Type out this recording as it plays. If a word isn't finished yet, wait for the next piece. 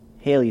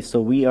Haley, so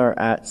we are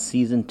at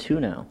season 2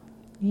 now.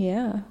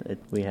 Yeah.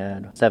 We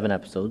had 7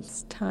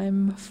 episodes.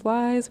 Time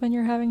flies when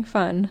you're having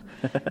fun.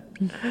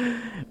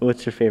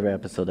 What's your favorite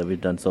episode that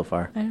we've done so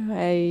far?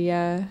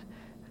 I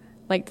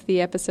liked the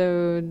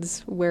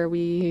episodes where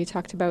we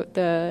talked about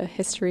the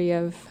history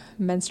of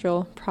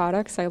menstrual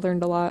products. I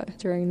learned a lot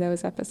during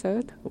those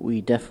episodes. We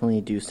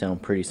definitely do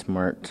sound pretty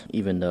smart,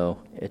 even though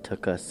it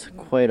took us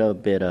quite a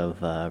bit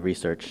of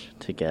research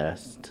to get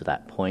us to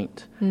that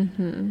point.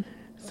 Mm-hmm.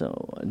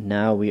 So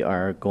now we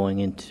are going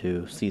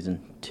into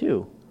season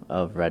 2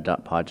 of Red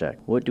Dot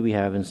Project. What do we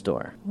have in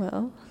store?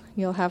 Well,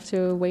 you'll have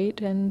to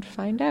wait and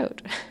find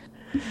out.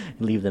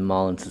 Leave them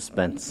all in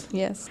suspense.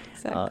 Yes,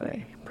 exactly. All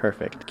right,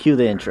 perfect. Cue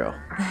the intro.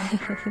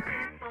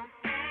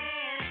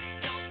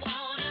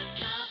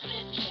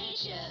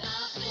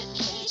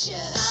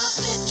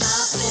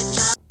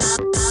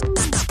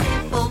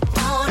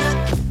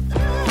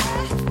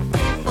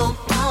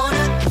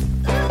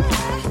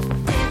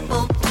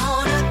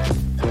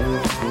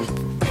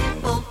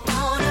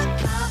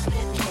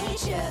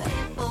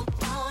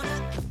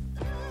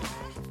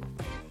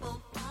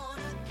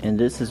 And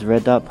this is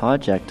Red Dot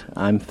Project.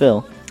 I'm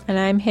Phil. And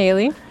I'm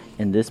Haley.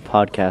 And this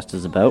podcast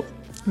is about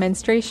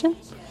menstruation,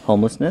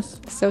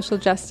 homelessness, social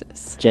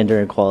justice,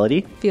 gender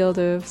equality, field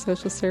of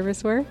social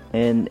service work,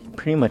 and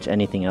pretty much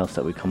anything else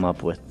that we come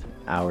up with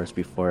hours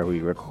before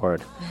we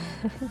record.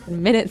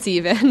 Minutes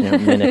even.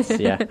 Minutes,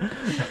 yeah.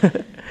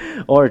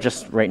 Or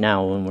just right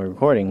now when we're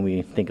recording,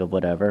 we think of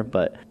whatever.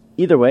 But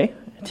either way,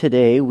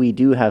 today we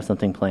do have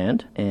something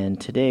planned, and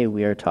today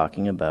we are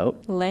talking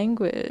about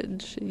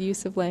language,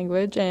 use of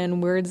language,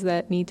 and words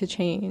that need to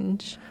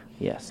change.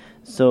 Yes.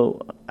 So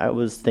I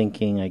was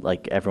thinking,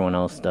 like everyone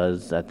else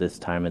does at this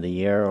time of the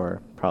year,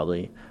 or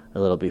probably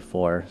a little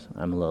before.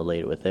 I'm a little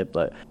late with it,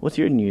 but what's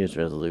your New Year's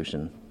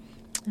resolution?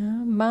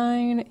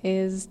 Mine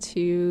is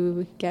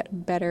to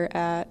get better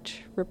at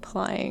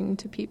replying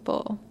to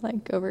people,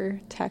 like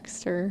over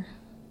text or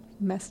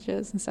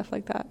messages and stuff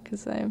like that,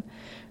 because I'm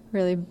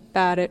really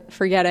bad at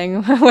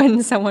forgetting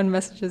when someone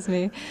messages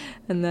me,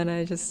 and then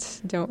I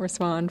just don't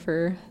respond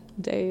for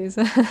days.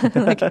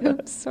 Like,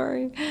 oops,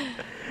 sorry.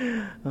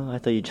 Oh, I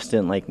thought you just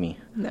didn't like me.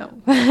 No.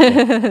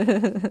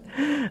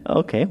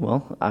 Okay,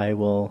 well, I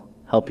will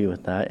help you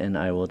with that, and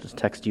I will just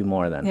text you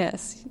more then.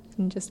 Yes, you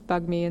can just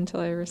bug me until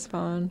I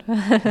respond.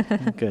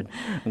 Good.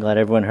 I'm glad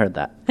everyone heard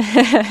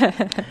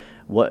that.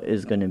 What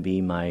is going to be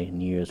my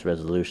New Year's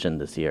resolution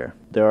this year?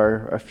 There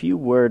are a few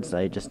words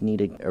I just need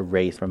to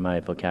erase from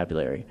my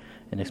vocabulary,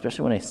 and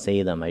especially when I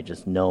say them, I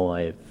just know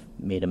I've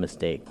made a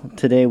mistake.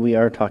 Today we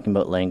are talking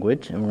about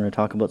language, and we're going to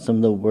talk about some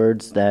of the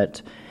words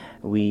that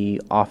we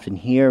often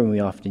hear and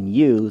we often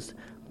use,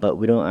 but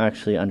we don't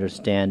actually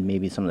understand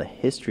maybe some of the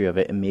history of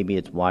it, and maybe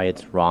it's why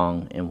it's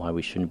wrong and why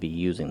we shouldn't be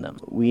using them.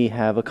 We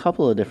have a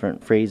couple of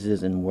different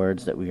phrases and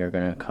words that we are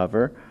going to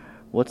cover.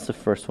 What's the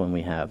first one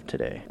we have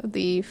today?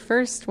 The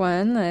first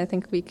one I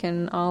think we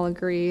can all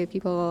agree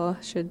people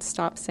should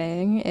stop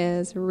saying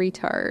is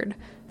retard.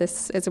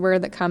 This is a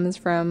word that comes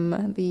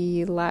from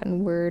the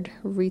Latin word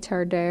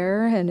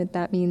retardare, and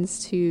that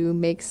means to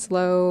make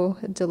slow,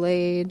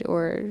 delayed,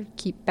 or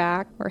keep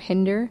back or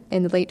hinder.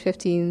 In the late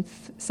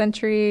 15th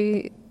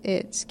century,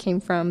 it came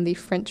from the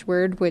French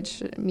word,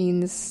 which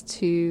means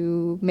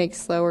to make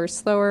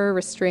slower,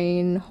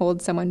 restrain,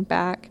 hold someone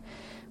back,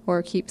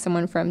 or keep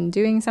someone from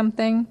doing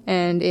something.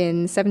 And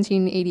in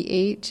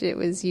 1788, it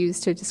was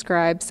used to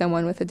describe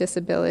someone with a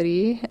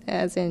disability,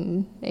 as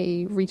in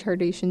a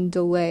retardation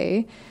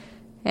delay.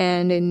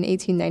 And in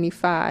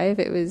 1895,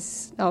 it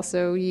was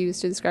also used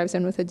to describe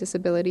someone with a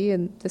disability,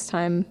 and this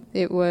time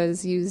it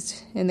was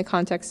used in the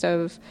context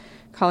of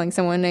calling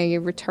someone a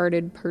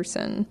retarded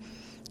person.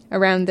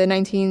 Around the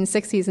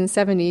 1960s and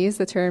 70s,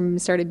 the term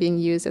started being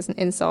used as an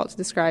insult to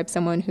describe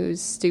someone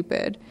who's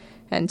stupid.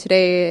 And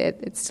today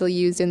it's still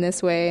used in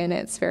this way, and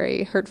it's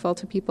very hurtful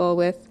to people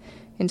with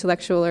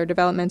intellectual or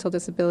developmental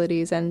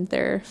disabilities and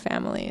their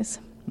families.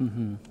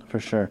 Mm-hmm, for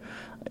sure.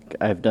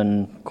 I've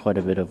done quite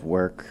a bit of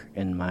work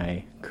in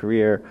my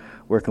career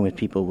working with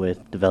people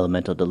with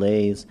developmental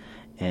delays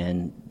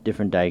and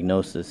different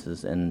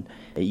diagnoses, and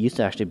it used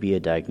to actually be a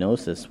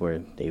diagnosis where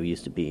they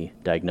used to be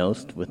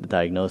diagnosed with the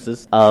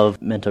diagnosis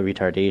of mental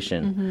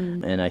retardation.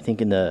 Mm-hmm. And I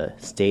think in the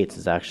States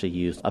it's actually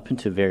used up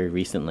until very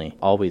recently,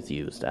 always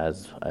used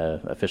as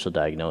an official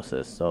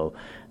diagnosis. So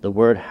the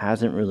word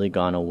hasn't really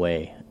gone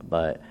away,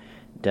 but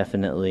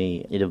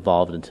definitely it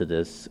evolved into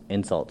this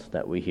insult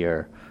that we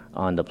hear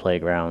on the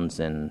playgrounds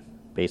and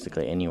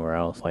basically anywhere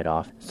else quite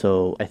often.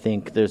 So I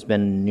think there's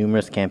been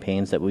numerous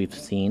campaigns that we've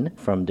seen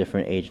from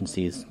different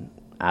agencies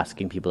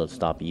asking people to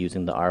stop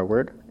using the R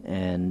word,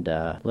 and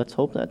let's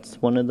hope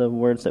that's one of the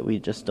words that we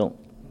just don't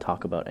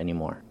talk about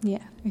anymore.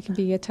 Yeah, it can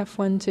be a tough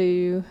one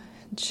to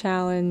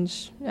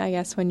challenge, I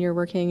guess, when you're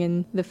working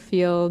in the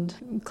field,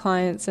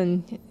 clients,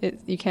 and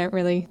you can't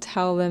really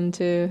tell them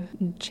to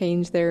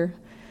change their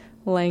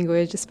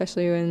language,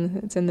 especially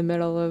when it's in the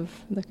middle of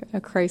a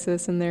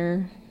crisis and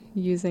they're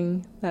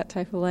using that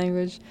type of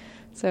language.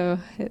 So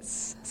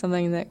it's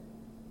something that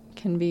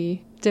can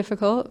be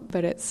difficult,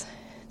 but it's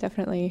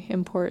definitely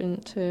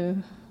important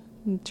to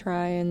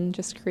try and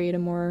just create a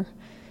more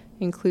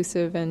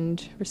inclusive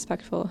and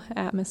respectful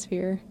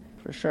atmosphere.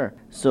 For sure.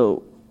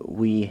 So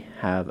we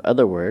have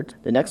other words.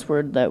 The next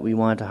word that we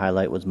wanted to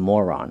highlight was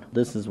moron.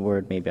 This is a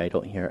word maybe I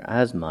don't hear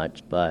as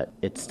much, but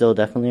it's still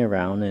definitely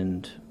around,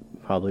 and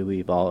probably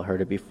we've all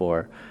heard it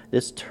before.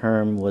 This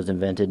term was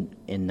invented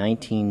in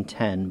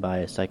 1910 by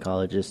a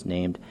psychologist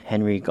named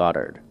Henry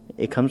Goddard.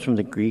 It comes from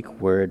the Greek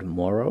word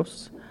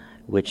moros,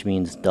 which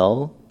means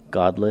dull,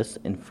 godless,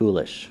 and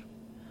foolish.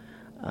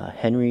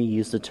 Henry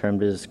used the term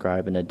to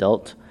describe an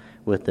adult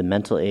with the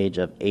mental age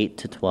of 8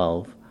 to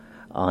 12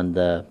 on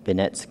the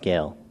Binet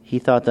scale. He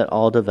thought that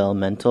all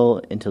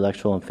developmental,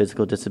 intellectual, and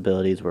physical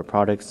disabilities were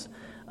products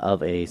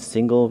of a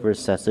single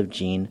recessive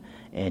gene,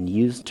 and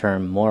used the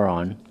term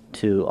moron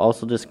to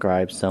also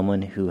describe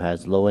someone who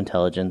has low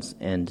intelligence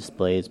and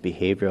displays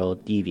behavioral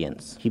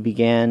deviance. He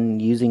began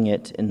using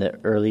it in the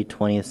early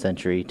 20th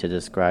century to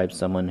describe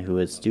someone who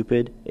is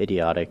stupid,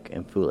 idiotic,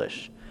 and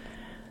foolish.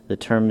 The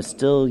term is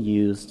still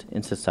used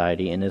in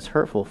society and is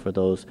hurtful for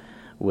those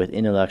with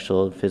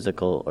intellectual,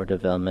 physical, or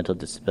developmental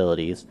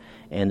disabilities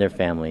and their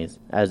families,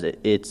 as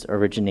its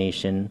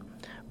origination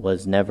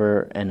was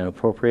never an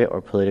appropriate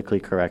or politically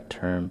correct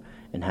term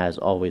and has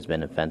always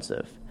been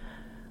offensive.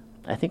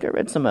 I think I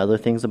read some other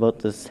things about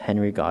this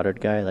Henry Goddard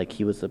guy, like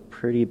he was a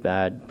pretty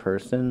bad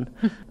person.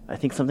 I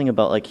think something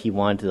about like he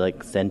wanted to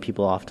like send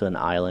people off to an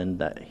island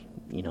that,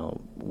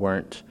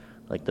 weren't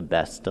like the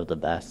best of the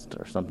best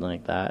or something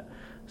like that.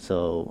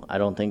 So I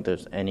don't think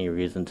there's any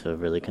reason to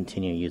really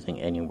continue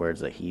using any words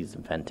that he's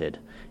invented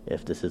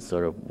if this is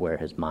sort of where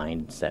his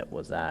mindset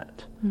was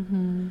at.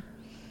 Mm-hmm.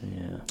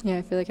 Yeah. Yeah,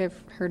 I feel like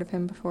I've heard of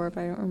him before,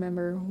 but I don't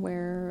remember where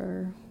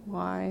or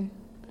why.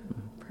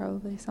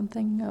 Probably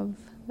something of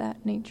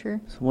that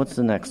nature. So what's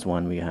the next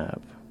one we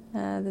have?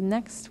 The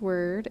next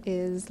word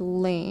is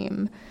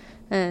lame,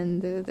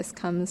 and this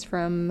comes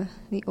from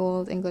the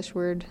Old English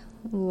word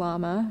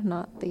llama,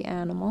 not the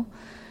animal,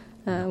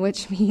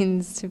 which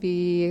means to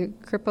be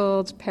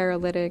crippled,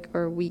 paralytic,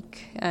 or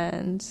weak.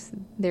 And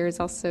there's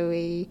also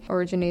a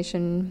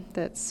origination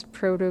that's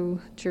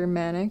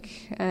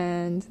Proto-Germanic,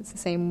 and it's the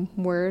same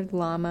word.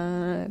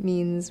 Llama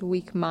means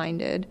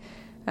weak-minded.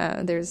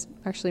 There's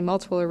actually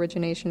multiple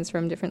originations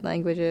from different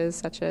languages,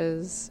 such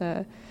as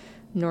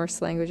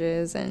Norse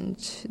languages and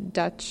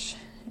Dutch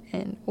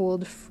and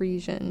Old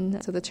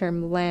Frisian. So the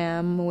term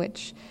lamb,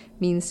 which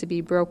means to be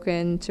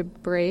broken, to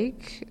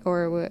break,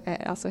 or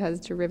it also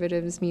has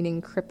derivatives meaning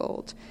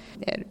crippled.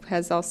 It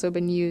has also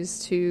been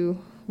used to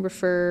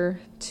refer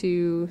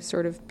to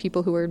sort of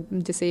people who are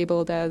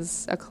disabled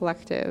as a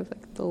collective,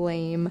 like the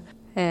lame,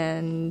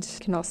 and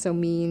can also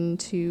mean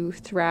to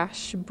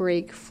thrash,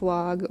 break,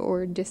 flog,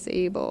 or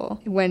disable.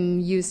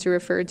 When used to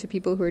refer to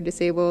people who are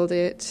disabled,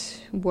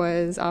 it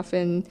was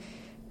often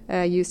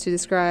used to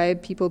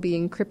describe people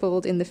being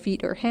crippled in the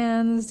feet or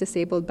hands,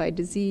 disabled by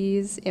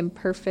disease,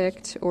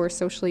 imperfect, or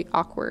socially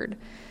awkward.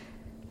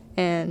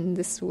 And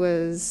this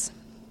was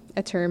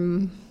a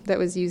term that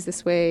was used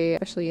this way,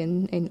 especially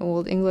in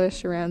Old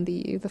English around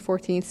the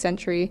 14th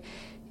century.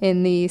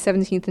 In the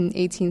 17th and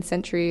 18th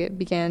century, it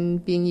began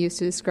being used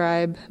to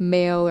describe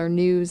mail or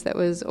news that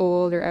was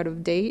old or out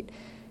of date,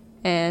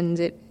 and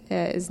it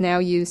is now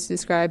used to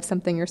describe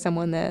something or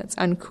someone that's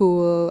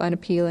uncool,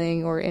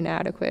 unappealing, or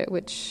inadequate,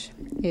 which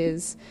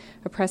is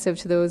oppressive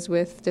to those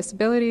with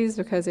disabilities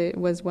because it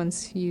was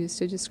once used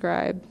to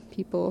describe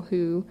people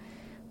who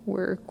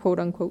were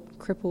quote-unquote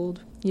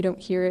crippled. You don't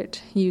hear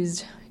it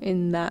used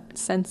in that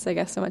sense, I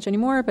guess, so much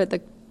anymore, but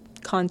the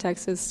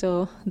context is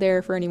still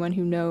there for anyone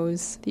who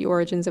knows the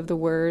origins of the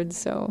word,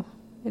 so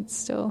it's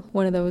still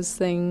one of those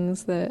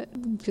things that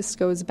just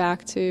goes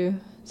back to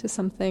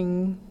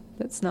something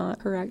that's not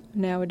correct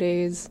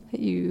nowadays, that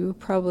you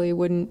probably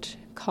wouldn't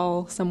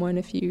call someone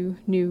if you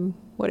knew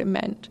what it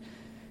meant.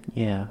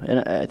 Yeah,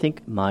 and I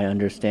think my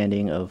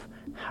understanding of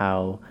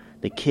how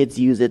the kids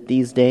use it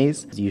these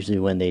days is usually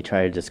when they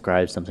try to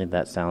describe something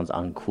that sounds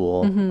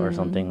uncool or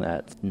something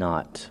that's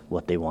not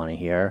what they want to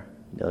hear.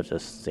 They'll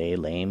just say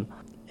lame.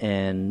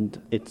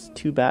 And it's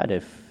too bad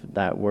if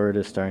that word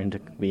is starting to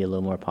be a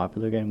little more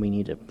popular again. We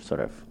need to sort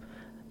of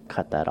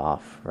cut that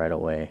off right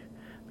away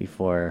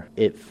before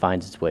it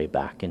finds its way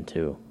back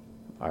into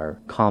our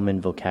common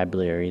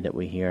vocabulary that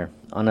we hear.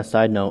 On a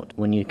side note,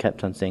 when you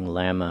kept on saying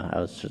llama, I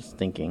was just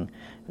thinking,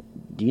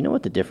 do you know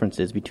what the difference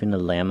is between a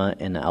llama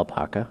and an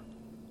alpaca?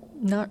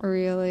 Not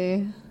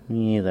really.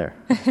 Me neither.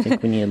 I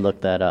think we need to look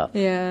that up.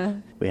 Yeah.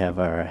 We have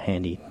our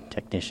handy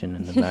technician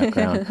in the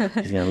background.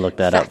 He's going to look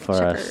that up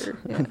for us.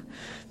 Yeah.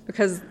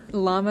 Because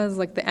llamas,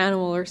 like the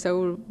animal, are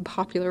so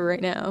popular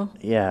right now.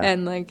 Yeah.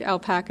 And like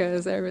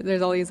alpacas,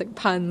 there's all these like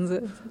puns.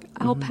 It's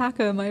like,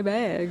 alpaca my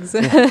bags.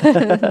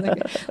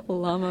 Like,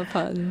 llama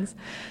puns.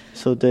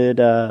 So did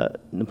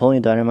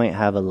Napoleon Dynamite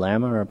have a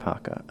llama or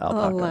alpaca? A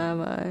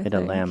llama. It a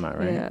llama,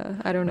 right? Yeah.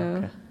 I don't know.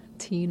 Okay.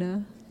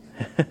 Tina.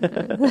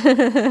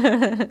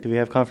 Do we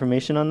have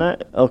confirmation on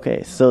that?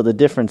 Okay, so the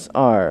difference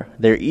are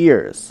their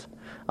ears.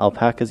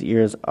 Alpaca's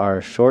ears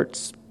are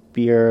short,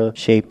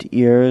 spear-shaped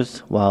ears,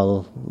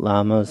 while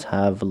llamas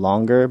have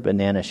longer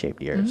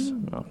banana-shaped ears.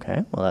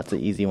 Okay, well, that's an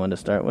easy one to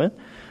start with.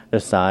 The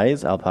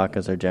size,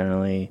 alpacas are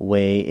generally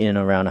weigh in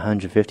around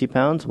 150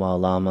 pounds, while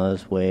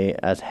llamas weigh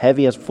as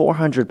heavy as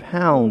 400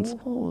 pounds.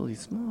 Holy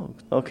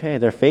smokes. Okay,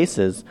 their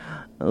faces.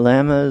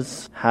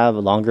 Llamas have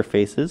longer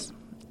faces,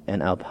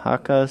 and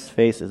alpaca's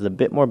face is a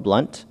bit more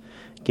blunt,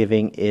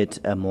 giving it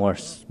a more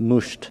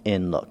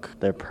smooshed-in look.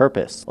 Their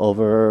purpose.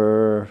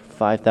 Over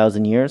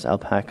 5,000 years,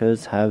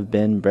 alpacas have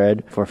been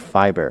bred for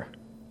fiber.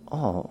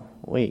 Oh,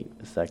 wait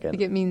a I second.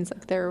 think it means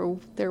like their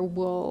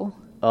wool.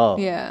 Oh,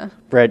 Yeah.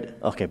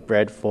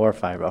 bread for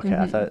fiber. Okay,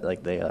 I thought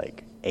like they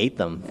like ate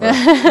them for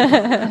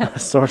a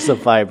source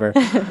of fiber.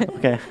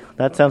 Okay,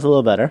 that sounds a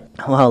little better.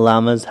 While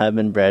llamas have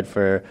been bred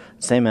for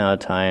the same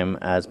amount of time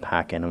as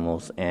pack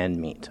animals and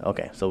meat.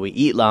 Okay, so we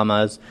eat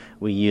llamas,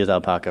 we use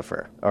alpaca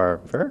fur. Or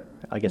fur?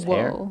 I guess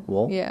hair?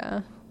 Wool?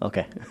 Yeah.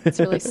 Okay. It's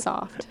really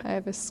soft. I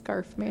have a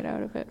scarf made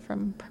out of it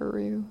from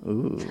Peru.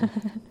 Ooh.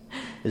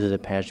 Is it a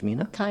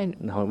pashmina? Kind.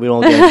 No, we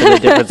won't get into the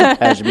difference of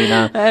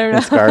pashmina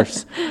and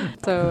scarves.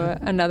 So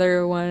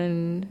another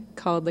one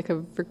called like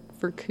a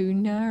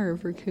vicuña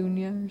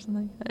or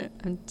something.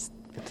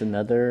 It's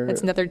another...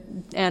 It's another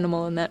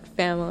animal in that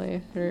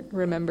family. I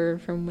remember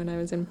from when I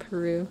was in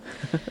Peru.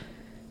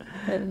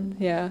 And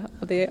yeah,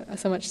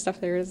 so much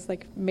stuff there is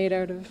like made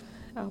out of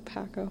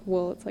alpaca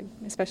wool. It's like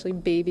especially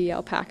baby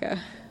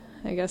alpaca.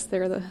 I guess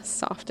they're the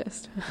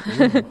softest.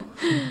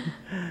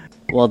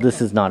 Well,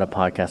 this is not a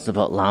podcast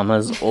about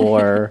llamas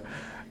or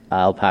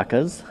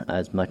alpacas,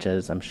 as much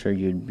as I'm sure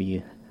you'd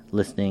be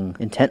listening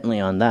intently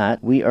on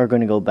that. We are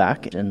going to go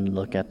back and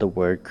look at the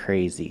word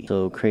crazy.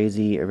 So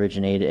crazy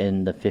originated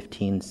in the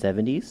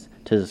 1570s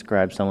to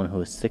describe someone who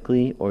is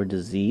sickly or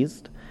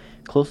diseased,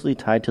 closely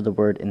tied to the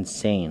word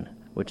insane,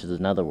 which is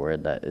another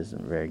word that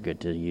isn't very good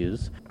to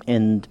use,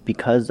 and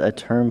because a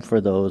term for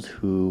those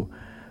who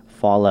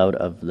fall out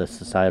of the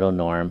societal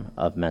norm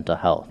of mental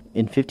health.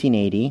 In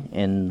 1580,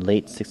 in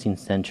late 16th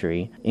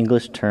century,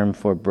 English term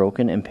for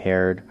broken,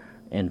 impaired,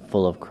 and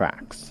full of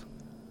cracks.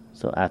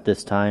 So at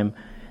this time,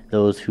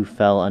 those who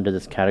fell under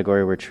this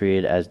category were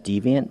treated as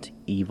deviant,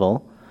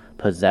 evil,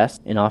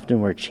 possessed, and often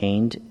were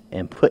chained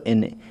and put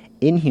in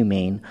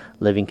inhumane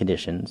living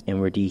conditions and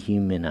were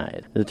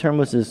dehumanized. The term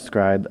was to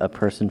describe a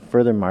person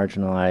further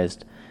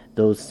marginalized,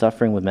 those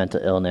suffering with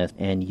mental illness,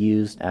 and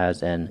used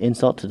as an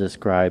insult to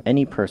describe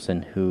any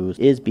person who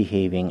is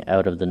behaving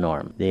out of the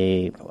norm.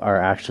 They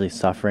are actually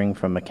suffering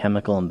from a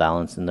chemical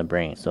imbalance in the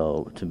brain.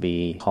 So to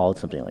be called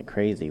something like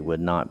crazy would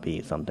not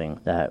be something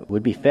that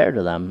would be fair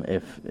to them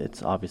if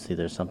it's obviously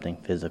there's something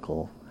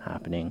physical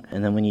happening.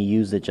 And then when you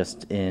use it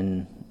just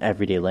in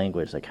everyday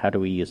language, like how do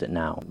we use it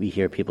now? We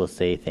hear people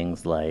say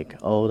things like,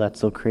 oh,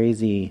 that's so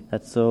crazy,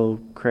 that's so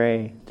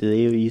cray. Do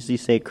they usually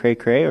say cray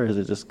cray, or is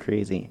it just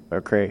crazy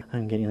or cray?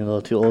 I'm getting a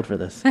little too old for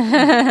this. Should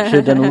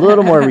have done a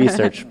little more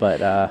research, but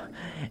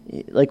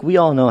like we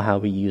all know how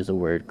we use the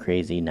word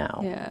crazy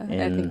now. Yeah,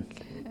 I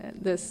think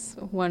this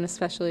one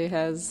especially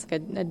has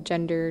a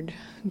gendered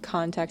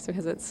context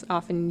because it's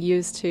often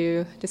used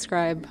to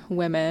describe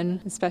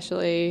women,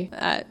 especially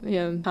at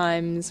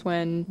times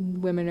when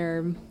women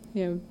are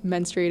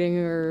menstruating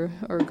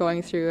or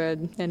going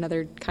through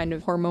another kind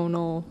of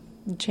hormonal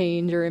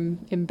change or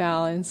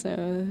imbalance.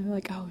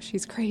 Like, oh,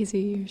 she's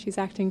crazy, she's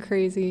acting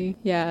crazy.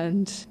 Yeah,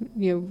 and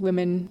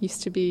women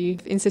used to be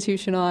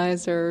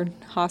institutionalized or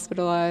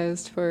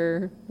hospitalized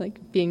for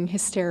like being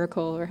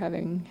hysterical or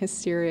having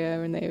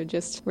hysteria, and they would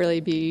just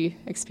really be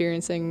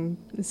experiencing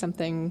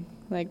something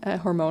like a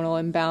hormonal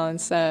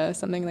imbalance,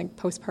 something like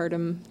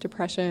postpartum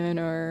depression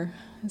or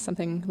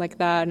something like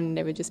that, and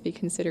they would just be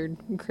considered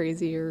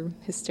crazy or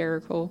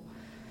hysterical.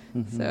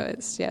 Mm-hmm. So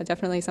it's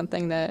definitely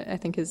something that I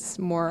think is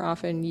more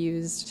often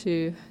used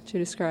to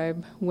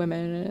describe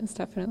women, and it's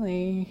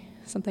definitely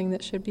something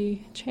that should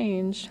be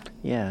changed.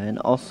 Yeah, and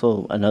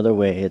also another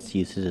way it's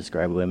used to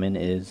describe women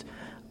is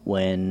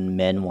when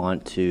men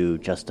want to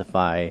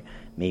justify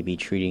maybe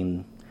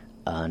treating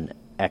an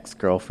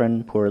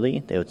ex-girlfriend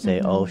poorly. They would say,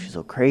 mm-hmm. oh, she's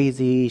so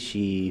crazy,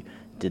 she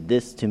did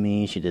this to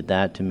me, she did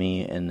that to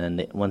me, and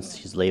then once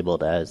she's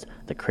labeled as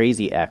the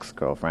crazy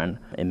ex-girlfriend,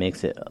 it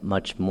makes it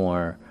much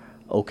more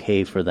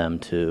okay for them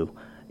to,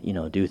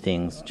 do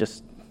things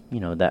just,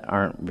 that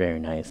aren't very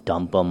nice.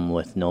 Dump them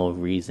with no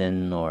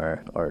reason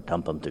or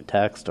dump them through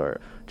text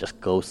or just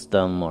ghost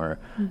them or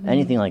mm-hmm.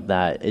 anything like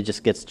that. It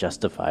just gets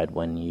justified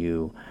when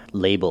you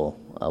label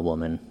a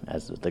woman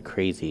as the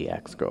crazy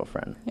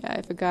ex-girlfriend. Yeah,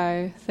 if a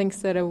guy thinks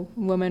that a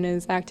woman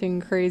is acting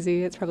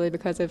crazy, it's probably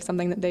because of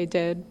something that they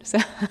did. So.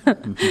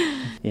 Mm-hmm.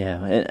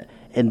 Yeah,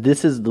 and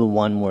this is the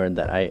one word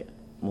that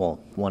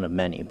one of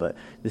many, but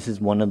this is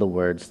one of the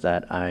words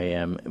that I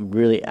am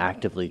really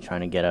actively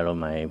trying to get out of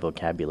my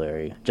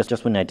vocabulary.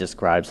 Just when I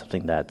describe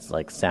something that's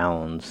like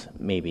sounds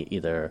maybe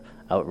either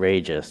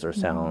outrageous or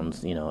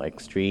sounds,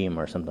 extreme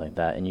or something like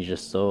that, and you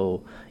just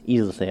so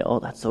easily say, oh,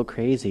 that's so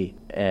crazy.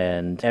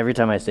 And every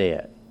time I say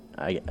it,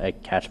 I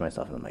catch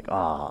myself and I'm like,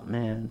 oh,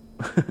 man.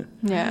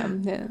 yeah,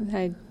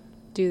 I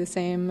do the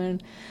same.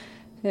 And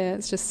Yeah,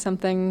 it's just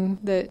something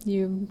that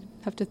you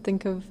have to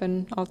think of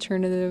an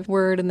alternative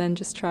word and then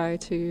just try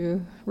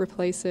to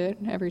replace it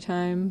every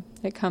time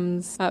it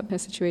comes up in a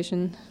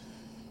situation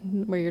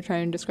where you're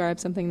trying to describe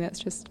something that's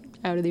just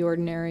out of the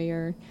ordinary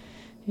or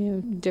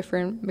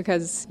different,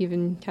 because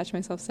even catch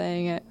myself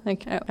saying it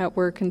like at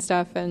work and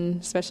stuff,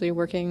 and especially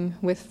working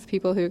with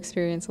people who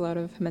experience a lot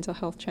of mental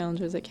health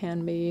challenges, it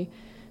can be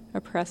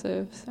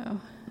oppressive.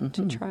 So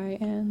to try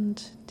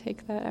and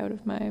take that out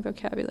of my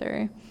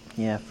vocabulary.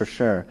 Yeah, for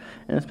sure.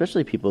 And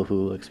especially people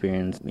who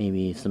experience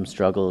maybe some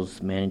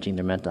struggles managing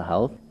their mental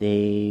health,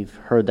 they've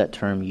heard that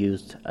term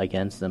used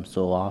against them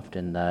so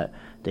often that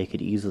they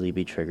could easily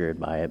be triggered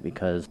by it,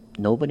 because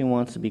nobody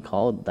wants to be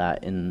called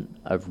that in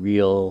a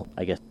real,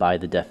 I guess, by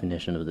the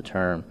definition of the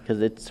term, because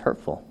it's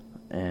hurtful.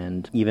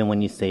 And even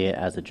when you say it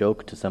as a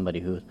joke to somebody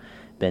who's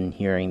been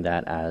hearing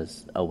that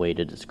as a way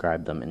to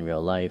describe them in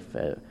real life,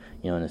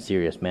 in a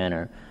serious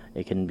manner,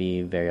 it can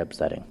be very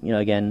upsetting.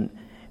 Again,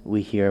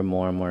 we hear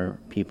more and more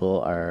people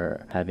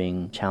are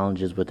having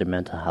challenges with their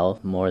mental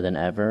health more than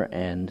ever,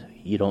 and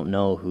you don't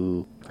know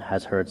who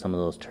has heard some of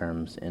those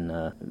terms in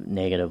a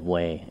negative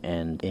way.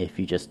 And if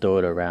you just throw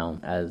it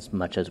around as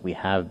much as we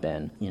have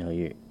been,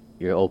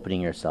 you're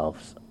opening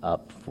yourselves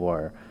up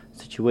for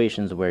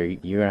situations where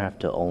you're going to have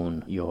to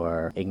own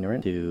your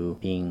ignorance to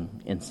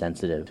being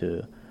insensitive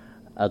to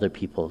other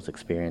people's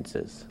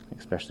experiences,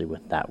 especially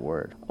with that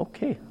word.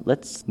 Okay,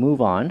 let's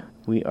move on.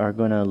 We are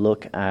going to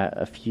look at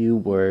a few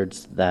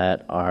words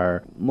that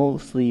are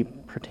mostly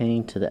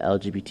pertaining to the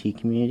LGBT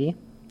community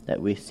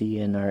that we see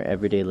in our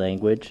everyday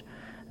language,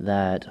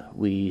 that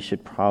we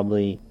should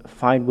probably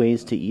find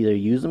ways to either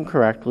use them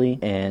correctly,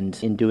 and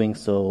in doing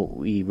so,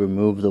 we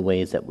remove the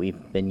ways that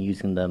we've been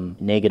using them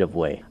negative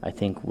way. I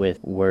think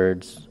with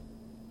words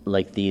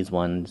like these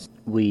ones,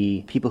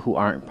 people who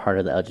aren't part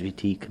of the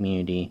LGBT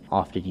community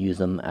often use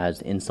them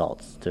as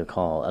insults to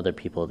call other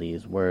people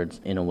these words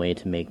in a way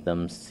to make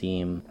them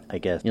seem, I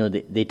guess,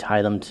 they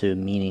tie them to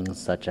meanings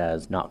such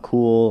as not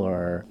cool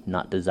or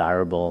not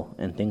desirable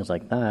and things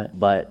like that.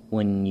 But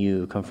when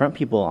you confront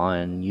people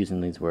on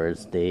using these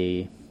words,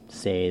 they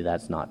say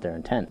that's not their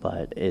intent.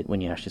 But when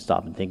you actually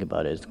stop and think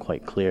about it, it's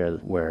quite clear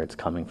where it's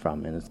coming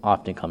from, and it's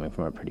often coming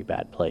from a pretty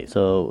bad place.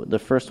 So the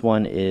first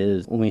one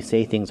is when we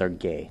say things are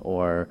gay,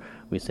 or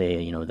we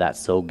say, that's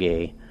so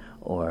gay,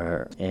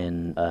 or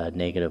in a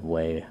negative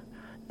way,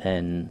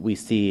 then we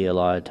see a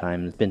lot of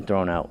times been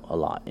thrown out a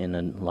lot in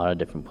a lot of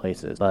different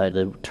places. But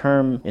the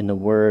term in the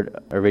word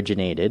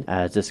originated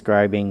as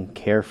describing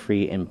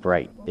carefree and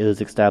bright. It was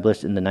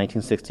established in the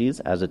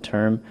 1960s as a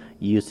term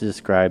used to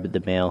describe the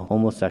male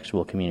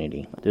homosexual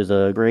community. There's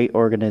a great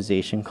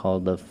organization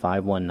called the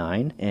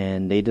 519,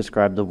 and they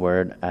describe the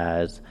word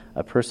as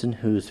a person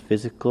whose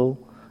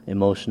physical,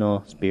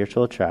 emotional,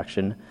 spiritual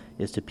attraction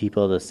is to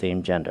people of the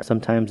same gender.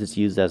 Sometimes it's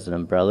used as an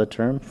umbrella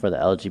term for the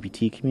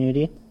LGBT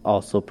community,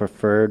 also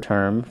preferred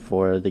term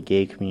for the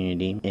gay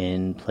community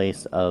in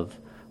place of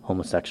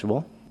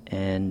homosexual.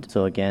 And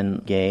so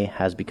again, gay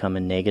has become a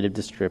negative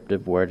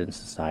descriptive word in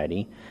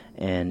society,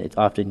 and it's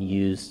often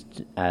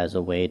used as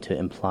a way to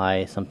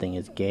imply something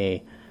is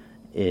gay,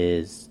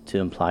 is to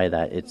imply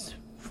that it's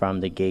from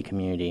the gay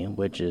community,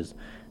 which is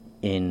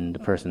in the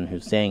person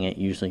who's saying it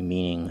usually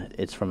meaning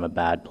it's from a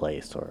bad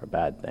place or a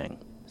bad thing.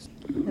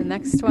 The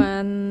next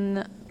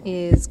one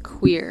is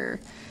queer.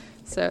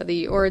 So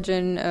the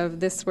origin of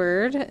this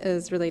word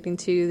is relating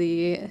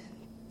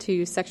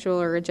to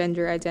sexual or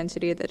gender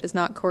identity that does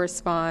not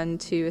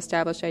correspond to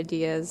established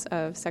ideas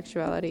of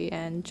sexuality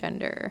and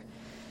gender.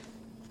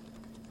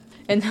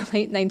 In the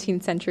late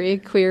 19th century,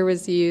 queer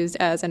was used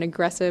as an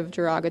aggressive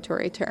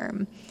derogatory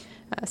term.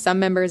 Some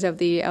members of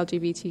the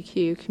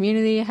LGBTQ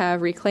community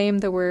have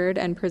reclaimed the word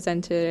and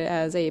presented it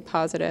as a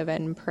positive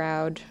and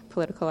proud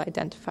political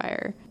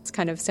identifier. It's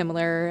kind of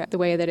similar, the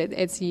way that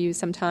it's used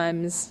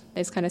sometimes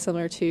is kind of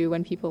similar to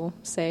when people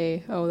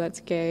say, oh,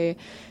 that's gay,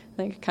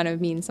 like it kind of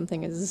means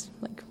something is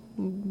like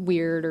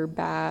weird or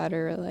bad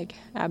or like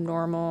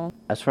abnormal.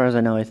 As far as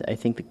I know, I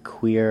think the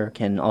queer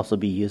can also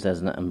be used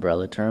as an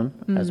umbrella term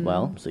as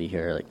well. So you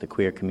hear like the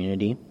queer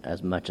community,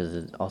 as much as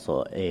it's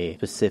also a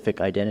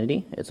specific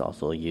identity, it's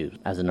also used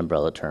as an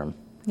umbrella term.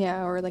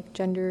 Yeah, or like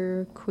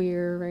gender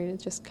queer, right?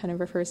 It just kind of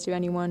refers to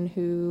anyone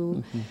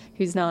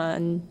who's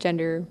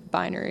non-gender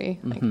binary,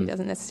 like who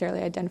doesn't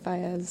necessarily identify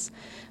as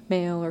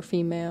male or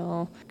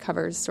female,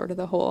 covers sort of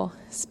the whole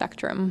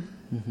spectrum.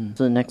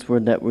 So the next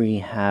word that we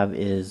have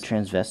is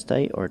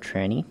transvestite or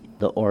tranny.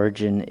 The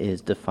origin is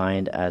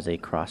defined as a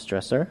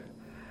cross-dresser.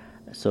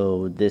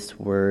 So this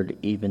word,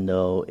 even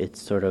though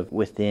it's sort of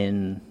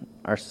within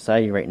our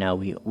society right now,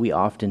 we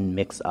often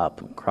mix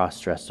up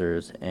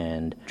cross-dressers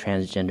and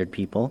transgendered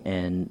people,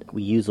 and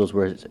we use those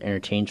words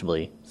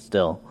interchangeably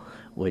still,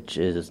 which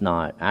is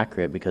not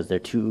accurate because they're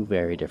two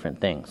very different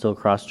things. So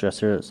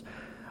cross-dressers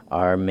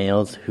are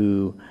males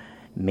who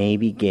may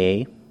be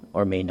gay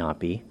or may not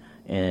be,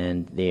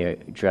 and they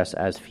dress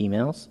as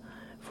females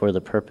for the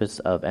purpose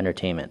of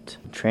entertainment.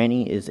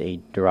 Tranny is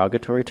a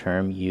derogatory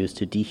term used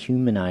to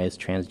dehumanize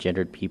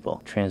transgendered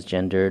people.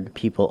 Transgendered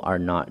people are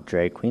not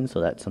drag queens,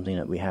 so that's something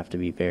that we have to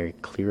be very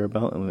clear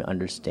about and we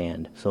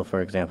understand. So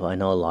for example, I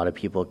know a lot of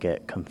people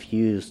get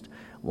confused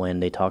when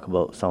they talk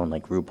about someone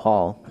like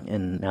RuPaul,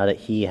 and now that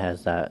he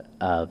has that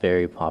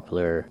very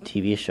popular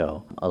TV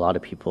show, a lot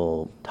of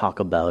people talk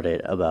about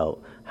it,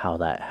 about how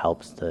that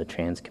helps the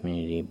trans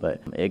community,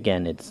 but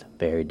again, it's a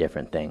very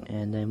different thing.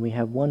 And then we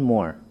have one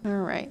more. All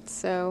right,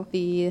 so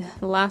the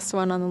last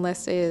one on the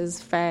list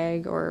is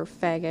fag or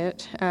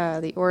faggot.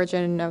 The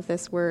origin of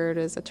this word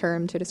is a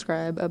term to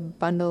describe a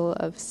bundle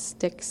of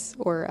sticks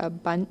or a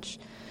bunch,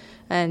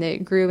 and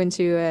it grew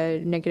into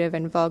a negative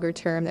and vulgar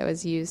term that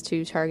was used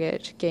to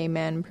target gay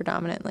men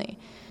predominantly.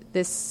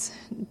 This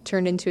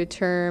turned into a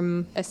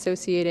term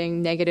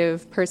associating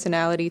negative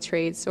personality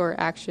traits or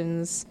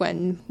actions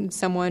when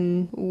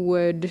someone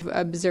would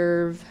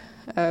observe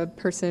a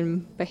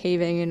person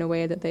behaving in a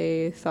way that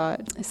they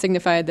thought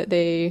signified that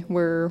they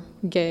were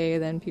gay,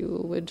 then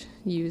people would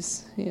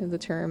use the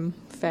term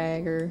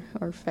fag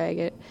or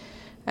faggot.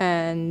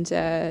 And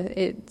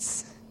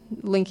it's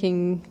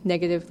linking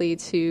negatively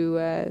to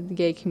the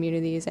gay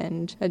communities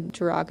and a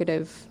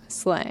derogative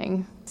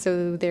slang.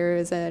 So there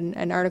is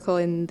an article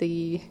in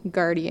The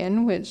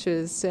Guardian which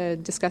is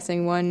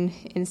discussing one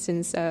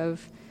instance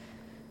of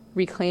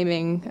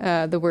reclaiming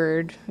the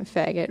word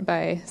faggot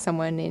by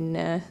someone in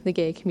the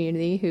gay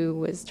community who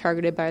was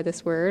targeted by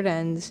this word,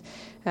 and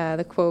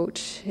the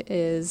quote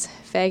is,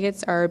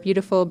 "Faggots are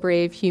beautiful,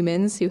 brave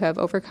humans who have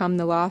overcome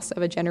the loss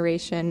of a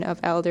generation of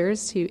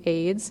elders to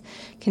AIDS,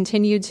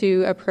 continued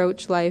to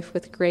approach life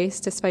with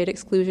grace despite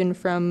exclusion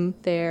from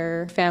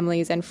their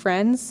families and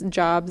friends,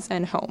 jobs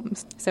and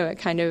homes." So it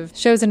kind of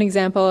shows an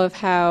example of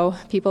how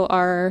people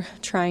are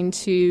trying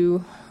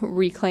to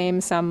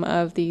reclaim some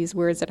of these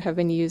words that have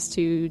been used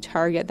to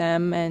target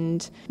them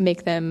and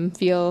make them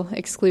feel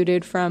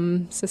excluded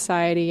from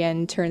society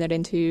and turn it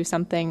into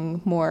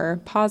something more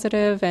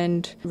positive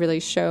and really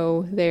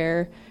show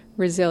their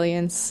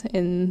resilience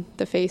in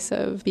the face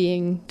of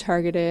being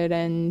targeted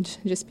and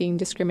just being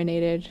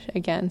discriminated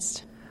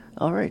against.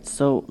 All right,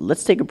 so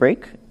let's take a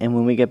break, and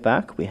when we get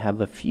back, we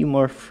have a few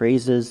more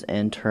phrases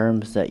and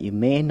terms that you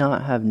may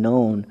not have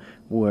known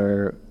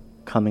were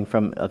coming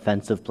from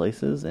offensive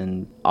places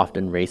and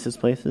often racist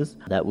places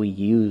that we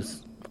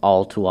use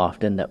all too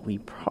often that we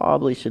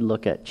probably should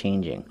look at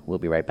changing. We'll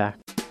be right back.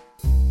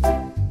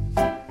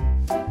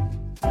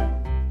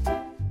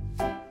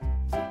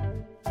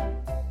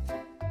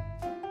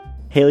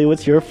 Haley,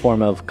 what's your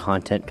form of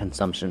content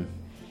consumption?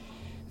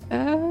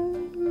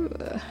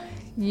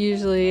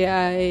 Usually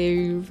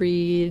I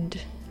read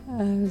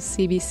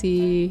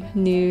CBC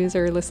News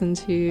or listen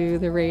to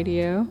the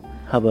radio.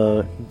 How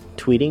about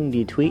tweeting? Do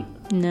you tweet?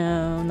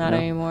 No, not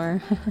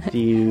anymore. Do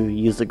you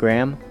use the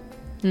gram?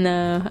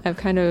 No, I've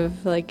kind of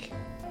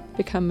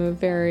become a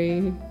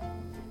very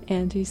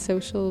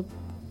antisocial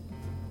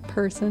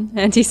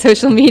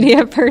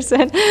media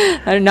person.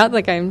 Not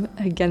like I'm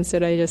against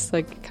it, I just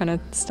kind of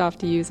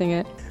stopped using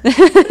it.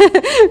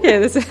 Yeah,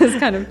 this is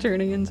kind of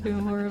turning into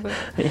more of a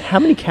How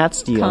many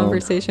cats do you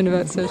conversation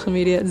about social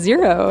media.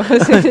 0.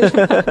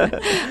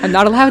 I'm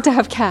not allowed to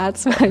have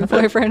cats. My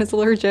boyfriend is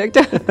allergic.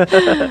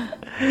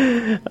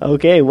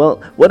 Okay, well,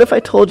 what if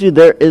I told you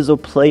there is a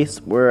place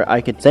where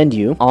I could send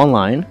you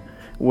online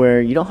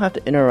where you don't have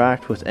to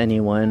interact with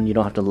anyone, you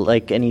don't have to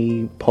like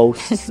any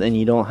posts, and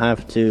you don't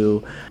have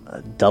to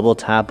double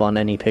tap on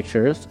any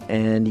pictures,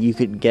 and you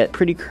could get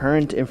pretty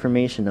current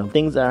information of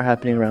things that are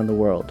happening around the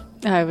world?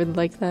 I would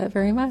like that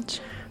very much.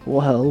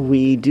 Well,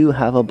 we do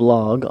have a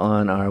blog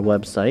on our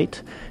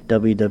website,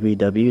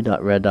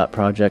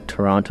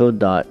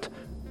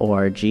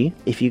 www.red.projecttoronto.org.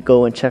 If you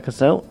go and check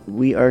us out,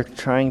 we are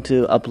trying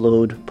to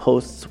upload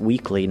posts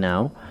weekly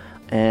now,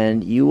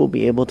 and you will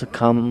be able to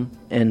come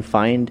and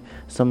find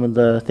some of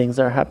the things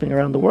that are happening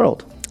around the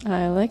world.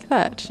 I like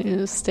that.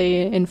 You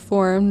stay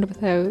informed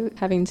without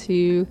having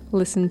to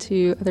listen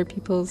to other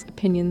people's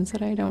opinions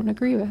that I don't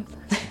agree with.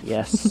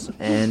 Yes,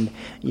 and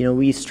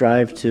we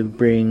strive to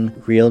bring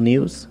real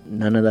news,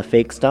 none of the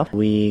fake stuff.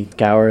 We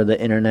scour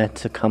the internet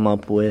to come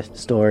up with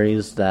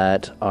stories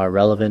that are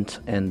relevant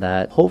and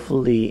that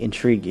hopefully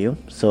intrigue you.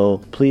 So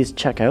please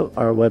check out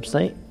our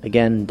website.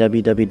 Again,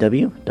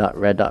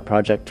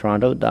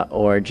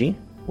 www.red.projecttoronto.org.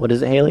 What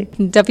is it, Haley?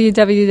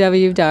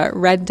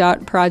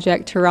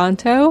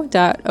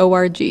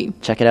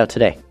 www.red.projecttoronto.org. Check it out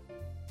today.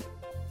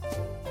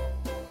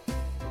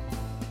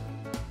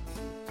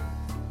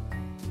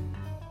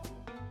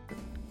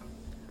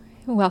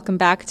 Welcome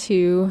back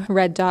to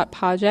Red Dot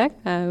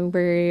Project.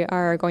 We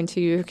are going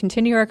to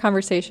continue our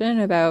conversation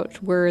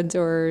about words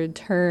or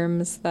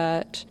terms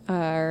that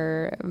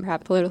are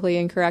perhaps politically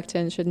incorrect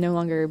and should no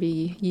longer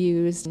be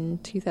used in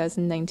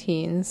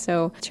 2019.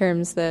 So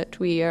terms that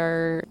we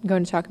are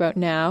going to talk about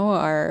now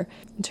are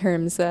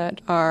terms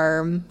that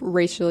are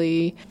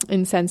racially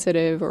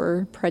insensitive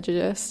or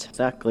prejudiced.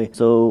 Exactly.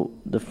 So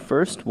the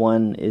first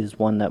one is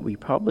one that we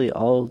probably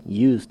all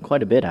used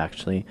quite a bit,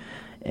 actually,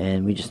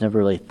 and we just never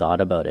really thought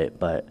about it.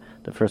 But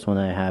The first one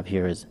I have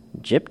here is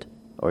gypped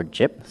or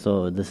gyp.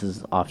 So this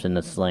is often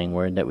a slang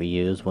word that we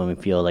use when we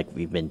feel like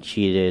we've been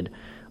cheated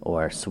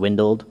or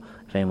swindled,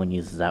 if anyone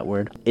uses that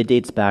word. It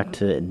dates back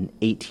to the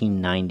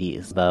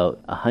 1890s.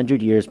 About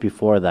 100 years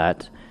before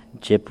that,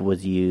 gyp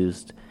was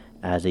used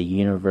as a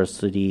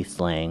university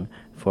slang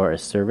for a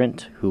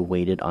servant who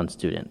waited on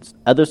students.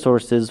 Other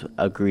sources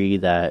agree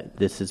that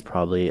this is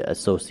probably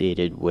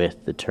associated with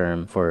a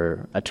term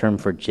for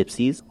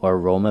gypsies or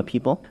Roma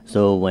people.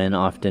 So when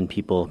often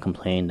people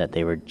complain that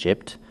they were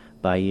gypped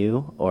by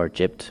you or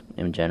gypped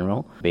in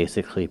general,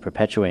 basically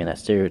perpetuating that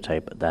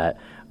stereotype that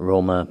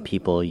Roma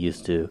people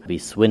used to be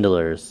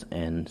swindlers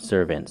and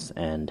servants,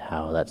 and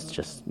how that's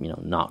just,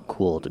 not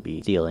cool to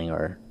be stealing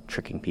or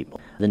tricking people.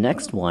 The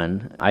next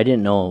one, I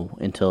didn't know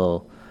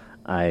until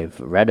I've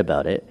read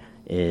about it,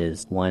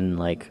 is one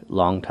like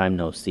long time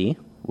no see,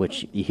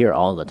 which you hear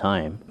all the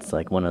time. It's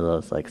like one of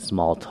those like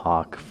small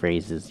talk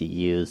phrases you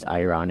use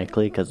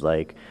ironically because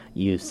like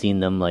you've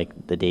seen them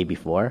like the day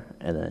before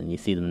and then you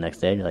see them the next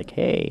day and you're like,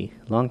 hey,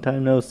 long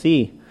time no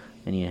see.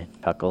 And you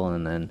chuckle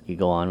and then you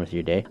go on with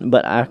your day.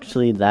 But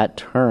actually that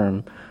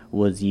term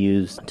was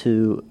used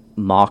to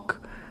mock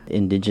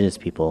Indigenous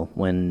people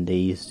when they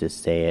used to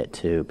say it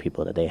to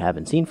people that they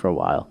haven't seen for a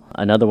while.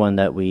 Another one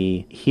that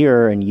we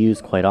hear and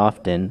use quite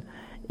often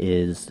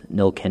is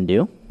no can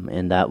do,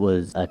 and that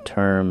was a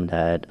term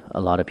that a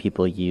lot of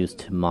people used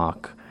to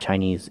mock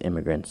Chinese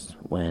immigrants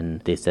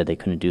when they said they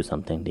couldn't do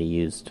something. They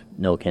used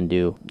no can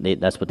do.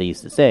 That's what they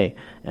used to say,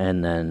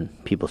 and then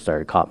people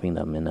started copying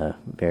them in a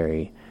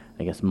very,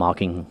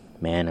 mocking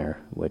manner,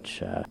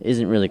 which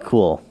isn't really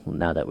cool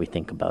now that we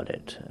think about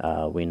it.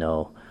 We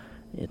know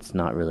it's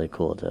not really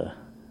cool to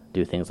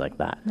do things like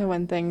that. The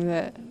one thing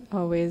that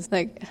always,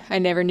 I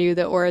never knew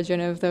the origin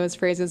of those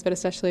phrases, but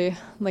especially,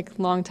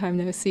 long time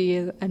no see,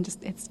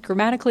 it's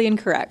grammatically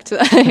incorrect.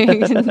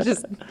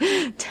 Just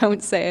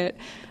don't say it,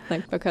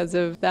 because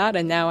of that.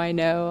 And now I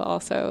know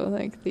also,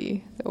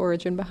 the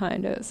origin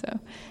behind it. So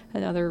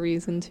another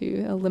reason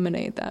to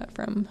eliminate that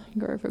from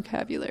your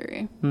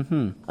vocabulary.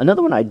 Mm-hmm.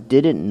 Another one I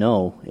didn't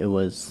know it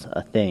was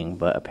a thing,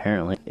 but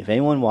apparently if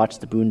anyone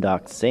watched the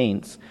Boondock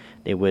Saints,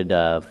 they would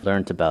have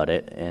learned about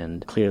it,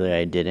 and clearly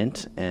I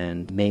didn't,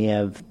 and may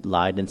have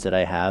lied and said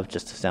I have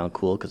just to sound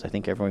cool, because I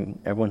think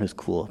everyone who's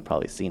cool have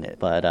probably seen it,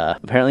 but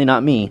apparently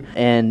not me.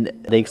 And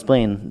they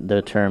explain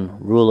the term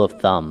rule of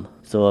thumb.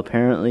 So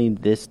apparently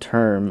this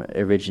term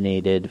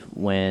originated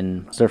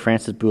when Sir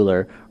Francis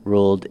Buller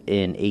ruled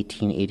in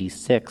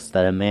 1886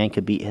 that a man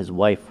could beat his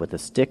wife with a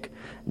stick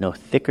no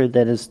thicker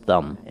than his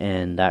thumb,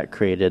 and that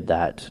created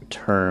that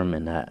term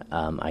and that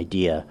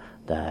idea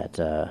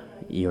that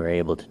you were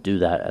able to do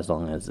that as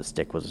long as the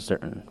stick was a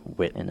certain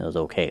width and it was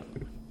okay.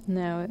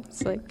 Now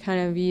it's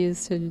kind of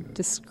used to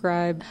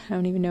describe, I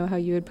don't even know how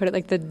you would put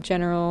it, the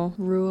general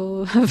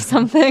rule of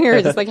something,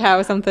 or just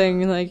how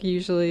something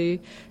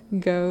usually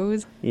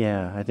goes.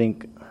 Yeah, I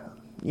think,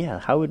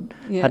 how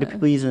do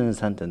people use it in a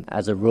sentence?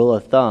 As a rule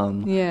of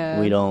thumb,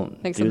 we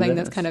don't do something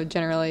this. That's kind of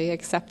generally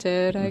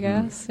accepted, I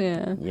guess.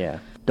 Yeah.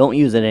 Don't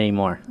use it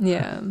anymore.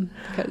 Yeah,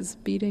 because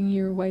beating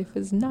your wife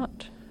is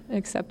not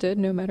accepted,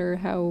 no matter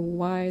how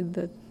wide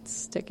the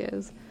stick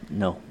is.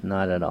 No,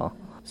 not at all.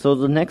 So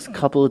the next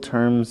couple of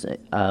terms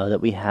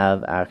that we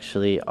have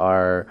actually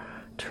are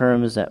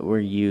terms that were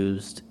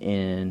used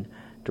in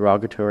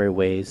derogatory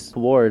ways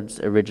towards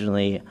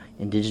originally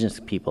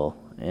Indigenous people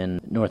in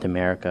North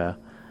America.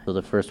 So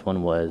the first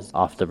one was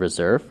off the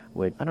reserve,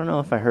 which I don't know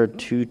if I heard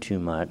too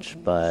much,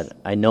 but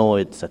I know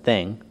it's a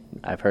thing.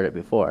 I've heard it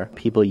before.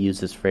 People use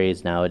this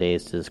phrase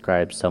nowadays to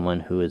describe someone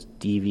who is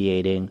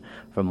deviating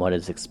from what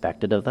is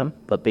expected of them.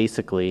 But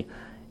basically,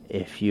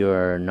 if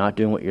you're not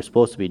doing what you're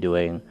supposed to be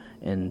doing,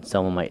 and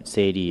someone might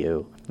say to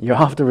you, you're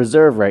off the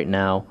reserve right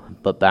now,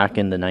 but back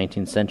in the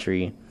 19th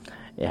century,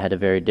 it had a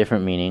very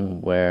different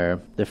meaning,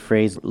 where the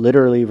phrase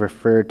literally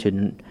referred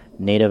to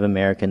Native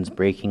Americans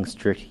breaking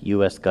strict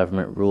U.S.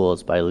 government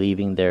rules by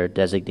leaving their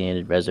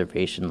designated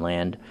reservation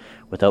land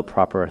without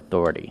proper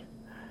authority.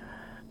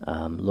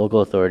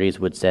 Local authorities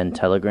would send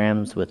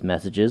telegrams with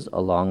messages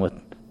along with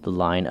the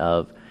line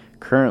of,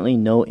 currently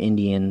no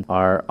Indians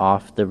are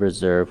off the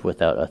reserve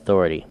without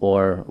authority,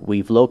 or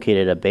we've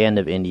located a band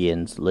of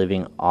Indians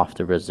living off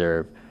the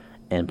reserve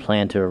and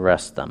plan to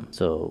arrest them.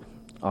 So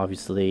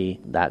obviously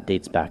that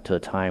dates back to a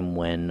time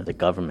when the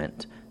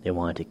government, they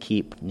wanted to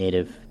keep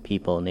Native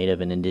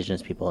and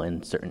Indigenous people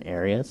in certain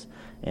areas,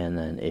 and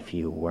then if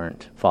you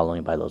weren't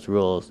following by those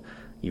rules,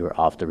 you were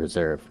off the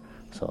reserve.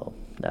 So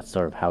that's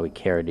sort of how we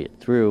carried it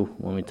through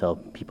when we tell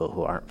people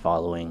who aren't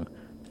following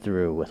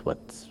through with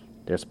what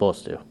they're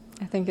supposed to.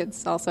 I think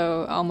it's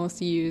also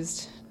almost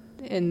used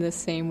in the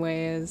same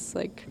way as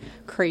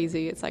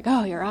crazy. It's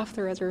oh, you're off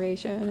the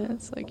reservation.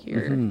 It's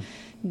you're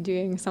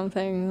doing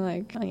something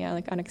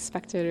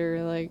unexpected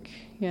or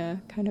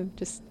kind of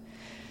just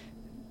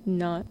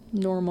not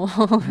normal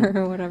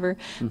or whatever.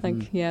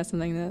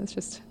 Something that's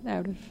just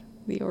out of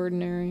the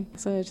ordinary.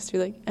 So I just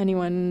feel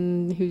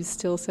anyone who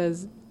still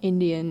says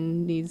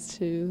Indian needs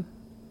to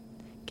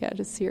get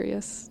a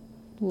serious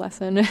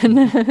lesson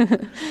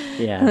in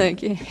Yeah. like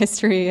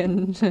history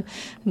and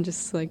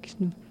just like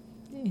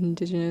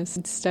indigenous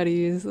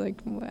studies.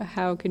 Like,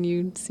 how can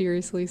you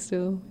seriously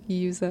still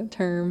use that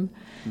term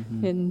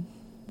in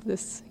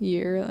this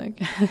year?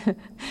 Like,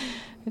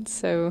 it's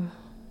so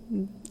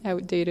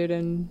outdated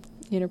and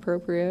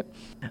inappropriate.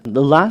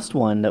 The last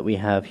one that we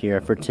have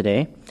here for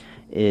today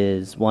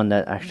is one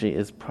that actually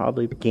is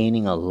probably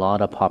gaining a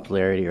lot of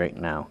popularity right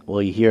now.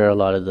 Well, you hear a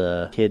lot of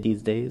the kids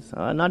these days,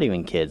 not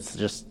even kids,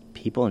 just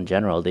people in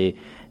general, they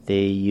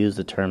use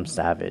the term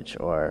savage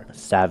or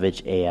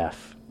savage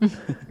AF.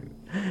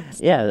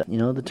 Yeah,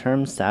 the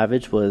term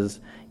savage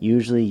was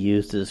usually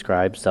used to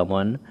describe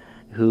someone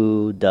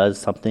who does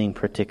something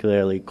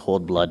particularly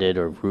cold-blooded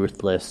or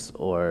ruthless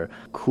or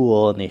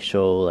cool, and they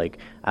show like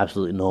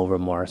absolutely no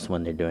remorse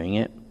when they're doing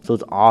it. So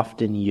it's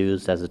often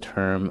used as a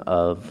term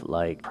of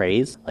like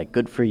praise, like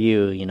good for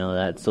you,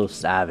 that's so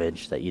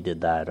savage that you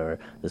did that, or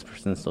this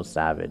person's so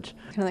savage.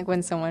 Kind of like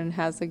when someone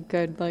has a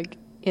good like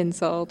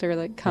insult or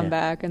like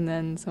comeback, and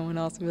then someone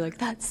else will be like,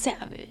 "That's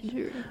savage."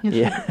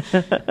 Yeah.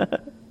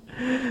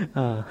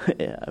 Yeah.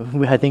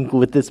 I think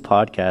with this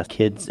podcast,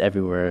 kids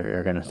everywhere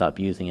are going to stop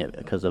using it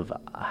because of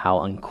how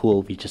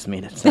uncool we just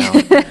made it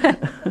sound.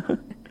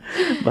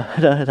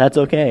 But that's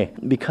okay,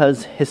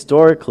 because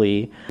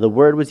historically, the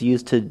word was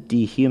used to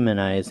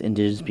dehumanize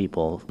indigenous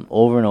people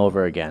over and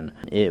over again.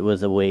 It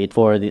was a way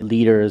for the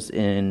leaders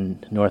in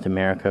North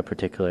America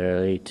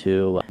particularly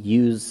to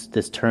use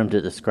this term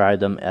to describe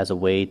them as a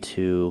way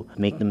to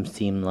make them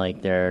seem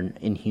like they're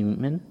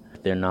inhuman.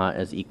 They're not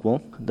as equal.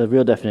 The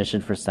real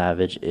definition for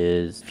savage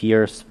is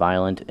fierce,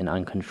 violent, and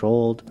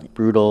uncontrolled,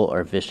 brutal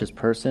or vicious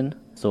person.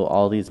 So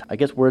all these, I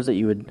guess, words that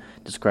you would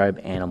describe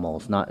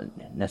animals, not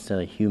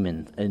necessarily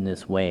humans in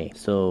this way.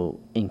 So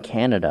in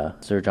Canada,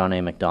 Sir John A.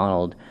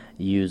 Macdonald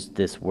used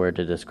this word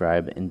to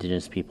describe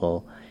Indigenous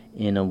people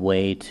in a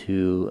way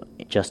to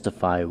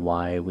justify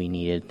why we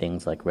needed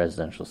things like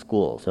residential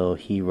schools. So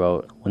he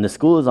wrote, "When the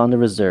school is on the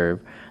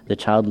reserve, the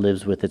child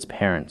lives with its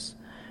parents,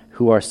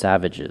 who are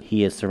savages.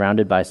 He is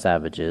surrounded by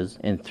savages,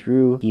 and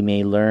through he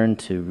may learn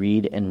to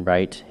read and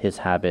write. His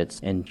habits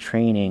and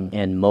training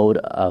and mode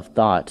of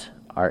thought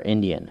are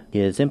Indian. He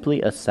is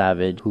simply a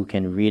savage who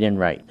can read and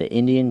write. The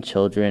Indian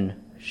children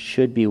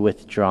should be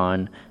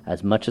withdrawn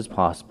as much as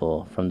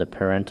possible from the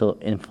parental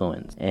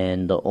influence,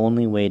 and the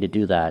only way to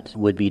do that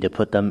would be to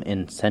put them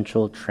in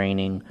central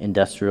training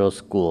industrial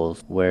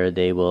schools where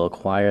they will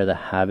acquire the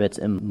habits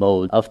and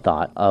mode of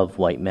thought of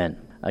white men."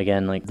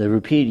 Again, like the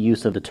repeated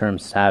use of the term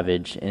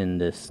savage in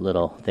this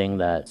little thing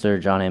that Sir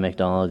John A.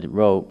 Macdonald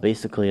wrote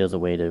basically as a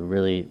way to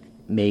really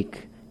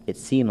make it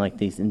seem like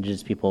these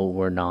indigenous people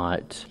were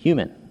not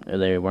human.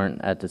 They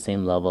weren't at the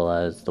same level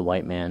as the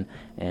white man,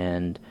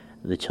 and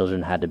the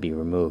children had to be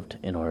removed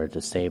in order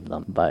to save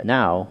them. But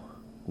now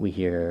we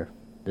hear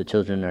the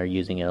children are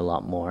using it a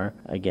lot more.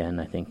 Again,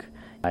 I think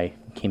I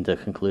came to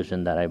the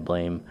conclusion that I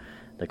blame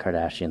the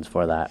Kardashians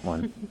for that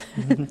one.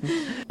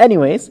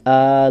 Anyways,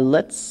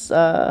 let's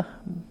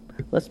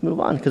move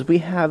on, because we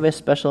have a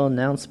special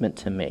announcement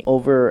to make.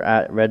 Over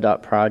at Red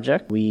Dot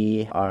Project,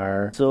 we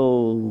are so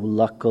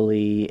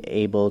luckily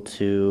able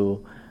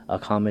to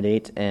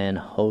accommodate and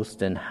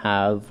host and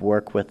have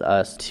work with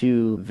us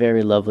two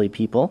very lovely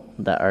people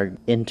that are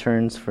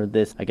interns for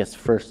this, I guess,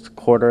 first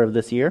quarter of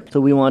this year. So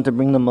we want to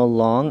bring them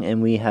along,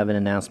 and we have an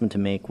announcement to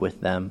make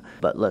with them,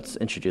 but let's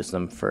introduce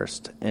them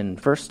first. And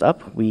first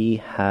up,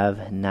 we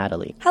have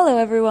Natalie. Hello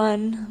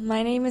everyone,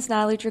 my name is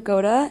Natalie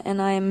Dragota,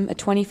 and I'm a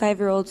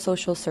 25-year-old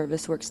social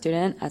service work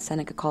student at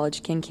Seneca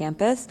College King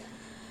campus.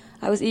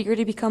 I was eager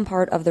to become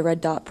part of the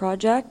Red Dot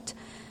Project.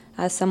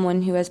 As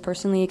someone who has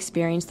personally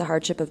experienced the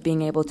hardship of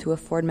being able to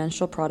afford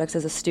menstrual products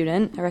as a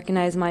student, I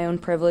recognize my own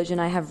privilege, and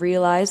I have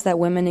realized that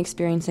women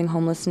experiencing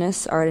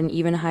homelessness are at an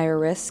even higher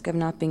risk of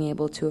not being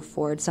able to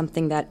afford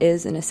something that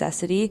is a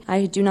necessity.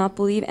 I do not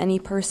believe any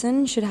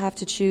person should have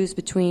to choose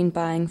between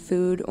buying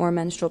food or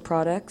menstrual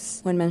products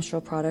when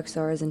menstrual products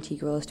are as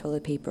integral as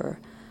toilet paper.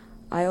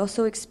 I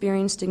also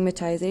experienced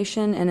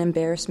stigmatization and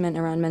embarrassment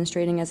around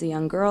menstruating as a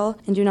young girl,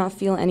 and do not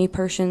feel any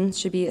person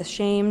should be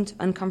ashamed,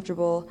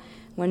 uncomfortable,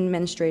 when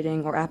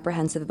menstruating, or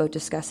apprehensive about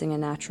discussing a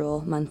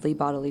natural monthly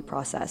bodily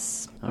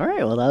process. All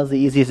right, well, that was the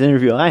easiest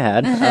interview I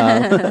had.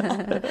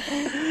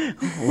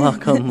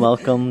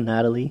 Welcome,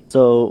 Natalie.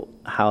 So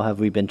how have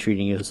we been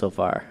treating you so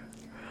far?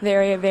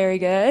 Very, very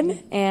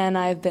good, and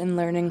I've been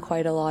learning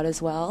quite a lot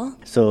as well.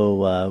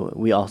 So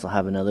we also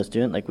have another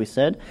student, like we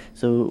said.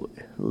 So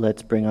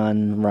let's bring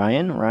on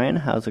Ryan. Ryan,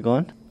 how's it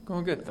going?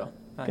 Going good, Phil.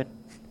 Hi. Good.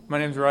 My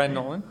name's Ryan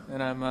Nolan,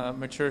 and I'm a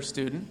mature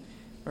student.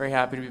 Very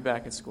happy to be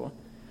back at school.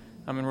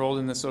 I'm enrolled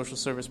in the social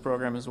service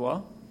program as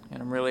well,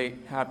 and I'm really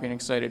happy and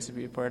excited to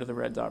be a part of the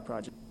Red Dot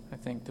Project. I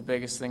think the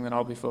biggest thing that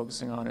I'll be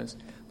focusing on is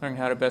learning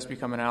how to best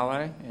become an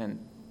ally and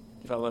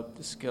develop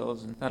the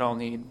skills that I'll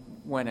need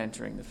when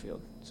entering the field.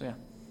 So, yeah.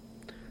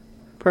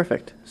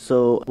 Perfect.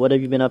 So what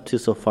have you been up to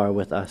so far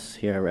with us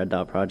here at Red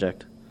Dot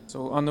Project?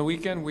 So on the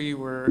weekend, we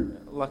were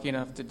lucky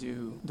enough to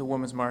do the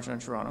Women's March on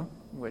Toronto,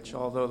 which,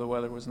 although the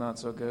weather was not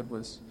so good,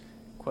 was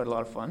quite a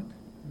lot of fun.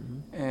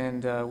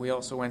 And we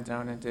also went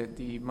down and did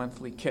the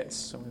monthly kits.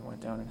 So we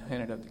went down and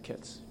handed out the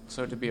kits.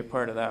 So to be a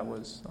part of that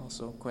was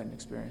also quite an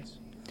experience.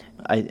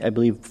 I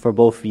believe for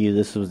both of you,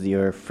 this was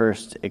your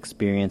first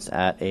experience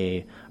at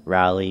a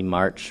rally,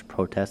 march,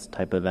 protest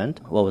type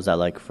event. What was that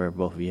like for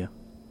both of you?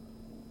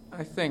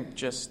 I think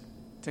just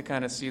to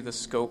kind of see the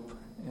scope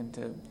and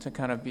to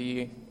kind of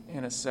be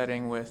in a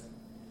setting with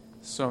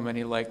so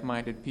many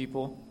like-minded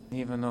people.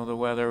 Even though the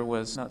weather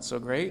was not so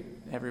great,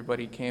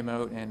 everybody came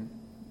out, and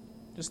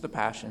just the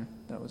passion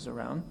that was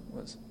around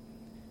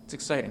it's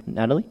exciting.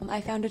 Natalie?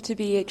 I found it to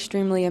be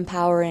extremely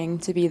empowering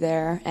to be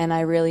there, and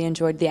I really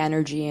enjoyed the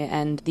energy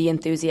and the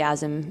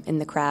enthusiasm in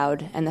the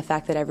crowd and the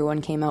fact that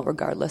everyone came out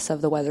regardless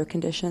of the weather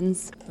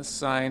conditions. The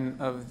sign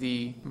of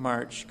the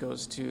march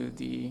goes to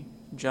the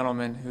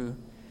gentleman who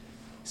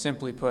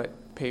simply put,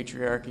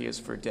 patriarchy is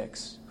for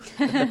dicks.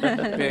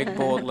 Big,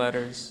 bold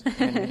letters.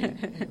 And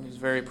he was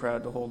very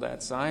proud to hold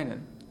that sign,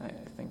 and I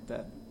think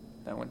that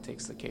one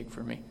takes the cake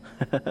for me.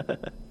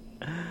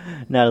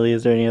 Natalie,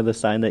 is there any other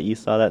sign that you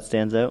saw that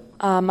stands out?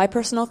 My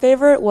personal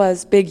favorite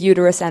was big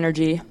uterus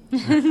energy.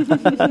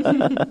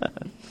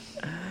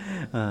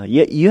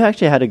 Yeah, you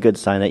actually had a good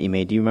sign that you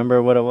made. Do you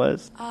remember what it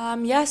was?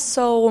 Yes,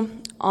 so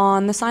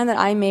on the sign that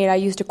I made, I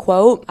used a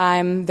quote.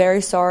 I'm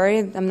very sorry.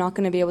 I'm not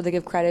going to be able to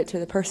give credit to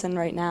the person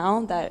right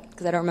now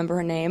because I don't remember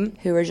her name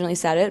who originally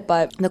said it,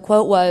 but the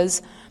quote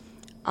was,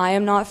 "I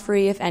am not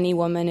free if any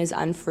woman is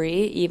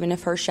unfree, even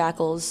if her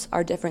shackles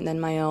are different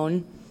than my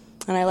own."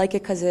 And I like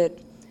it because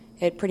it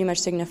pretty much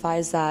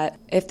signifies that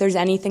if there's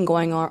anything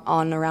going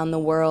on around the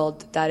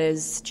world that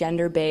is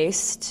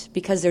gender-based,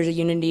 because there's a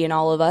unity in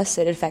all of us,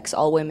 it affects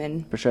all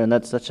women. For sure, and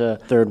that's such a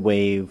third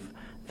wave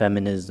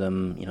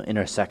feminism,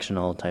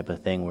 intersectional type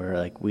of thing where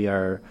like we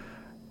are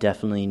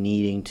definitely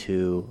needing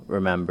to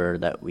remember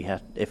that we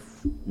have,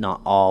 if not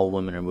all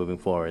women are moving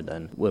forward,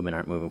 then women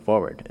aren't moving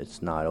forward.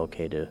 It's not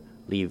okay to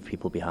leave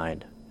people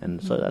behind.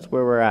 And so that's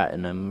where we're at,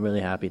 and I'm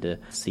really happy to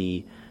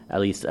see,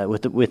 at least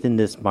within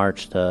this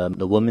march, the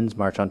Women's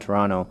March on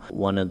Toronto,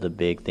 one of the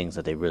big things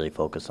that they really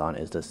focus on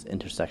is this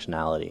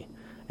intersectionality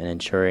and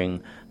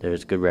ensuring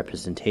there's good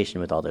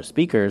representation with all their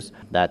speakers,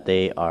 that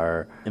they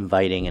are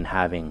inviting and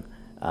having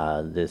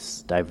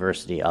this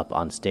diversity up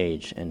on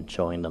stage and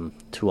showing them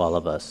to all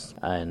of us,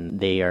 and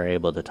they are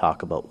able to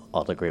talk about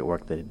all the great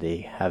work that they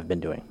have been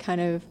doing.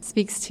 Kind of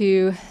speaks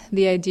to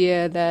the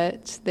idea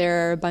that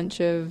there are a bunch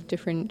of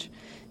different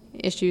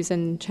issues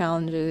and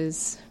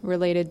challenges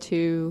related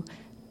to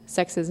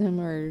sexism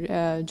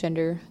or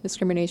gender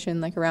discrimination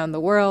like around the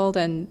world,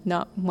 and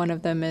not one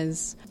of them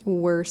is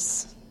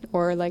worse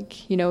or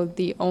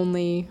the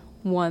only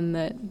one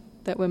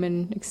that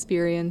women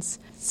experience.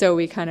 So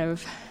we kind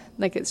of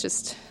it's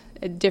just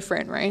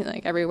different, right?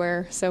 Like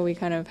everywhere. So we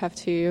kind of have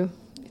to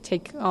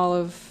take all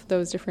of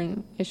those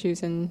different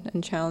issues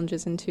and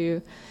challenges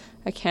into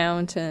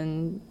account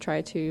and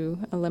try to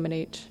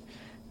eliminate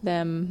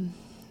them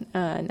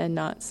and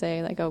not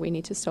say we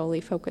need to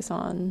solely focus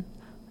on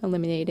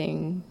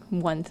eliminating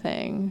one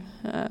thing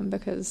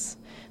because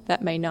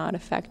that may not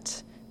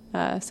affect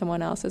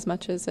someone else as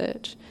much as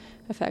it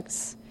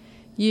affects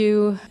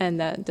you, and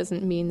that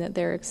doesn't mean that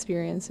their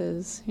experience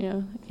is,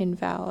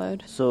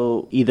 invalid.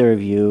 So either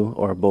of you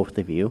or both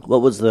of you,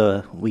 what was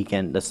the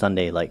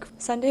Sunday like?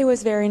 Sunday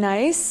was very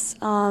nice.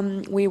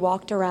 We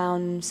walked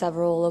around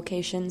several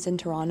locations in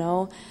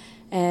Toronto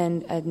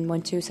and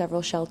went to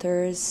several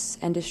shelters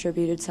and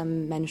distributed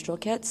some menstrual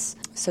kits.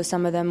 So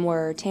some of them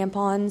were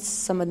tampons,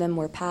 some of them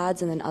were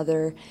pads, and then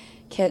other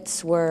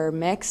kits were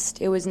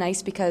mixed. It was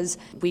nice because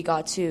we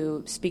got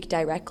to speak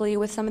directly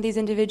with some of these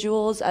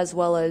individuals as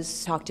well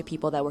as talk to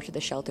people that worked at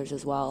the shelters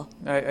as well.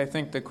 I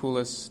think the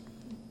coolest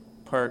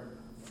part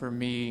for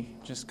me,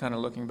 just kind of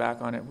looking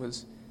back on it,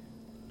 was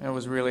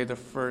really the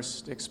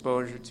first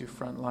exposure to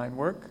frontline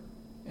work.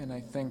 And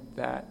I think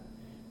that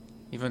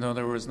even though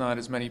there was not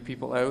as many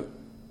people out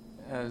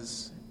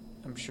as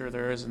I'm sure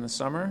there is in the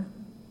summer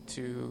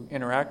to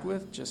interact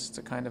with, just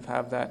to kind of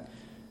have that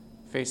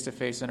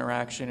face-to-face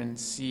interaction and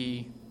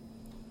see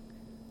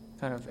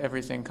kind of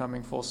everything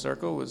coming full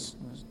circle was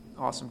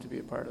awesome to be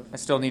a part of. I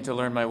still need to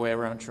learn my way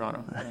around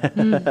Toronto.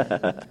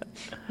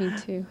 Me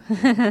too.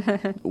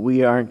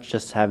 We aren't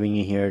just having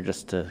you here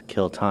just to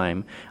kill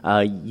time.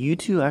 You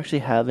two actually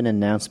have an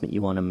announcement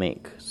you want to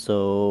make,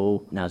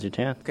 so now's your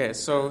chance. Okay,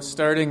 so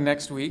starting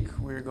next week,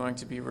 we're going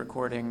to be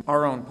recording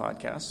our own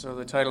podcast. So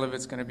the title of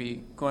it's going to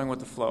be Going with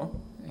the Flow,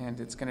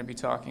 and it's going to be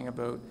talking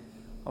about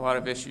a lot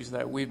of issues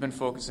that we've been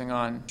focusing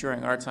on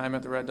during our time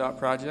at the Red Dot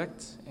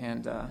Project,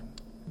 and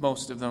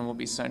most of them will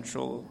be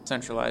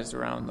centralized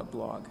around the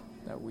blog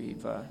that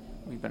we've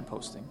been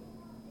posting.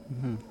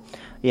 Mm-hmm.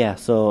 Yeah,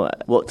 so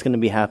what's going to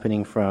be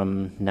happening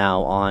from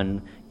now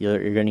on,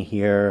 you're going to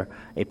hear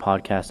a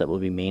podcast that will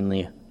be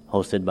mainly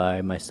hosted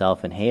by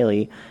myself and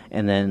Haley,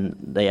 and then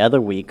the other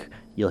week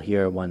you'll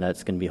hear one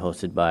that's going to be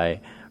hosted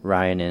by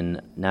Ryan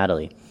and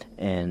Natalie.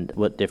 And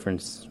what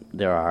difference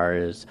there are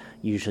is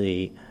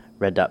usually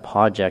Red Dot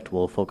Project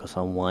will focus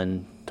on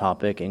one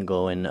topic and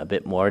go in a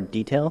bit more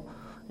detail,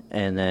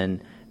 and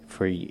then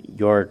for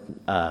your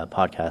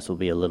podcast will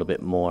be a little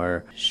bit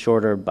more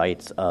shorter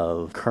bites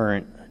of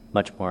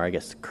much more, I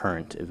guess,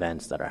 current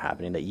events that are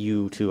happening that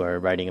you two are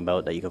writing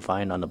about that you can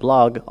find on the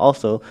blog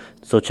also.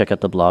 So check out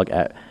the blog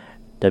at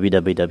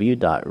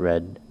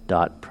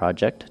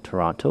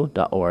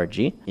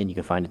www.red.projecttoronto.org, and you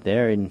can find it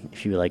there. And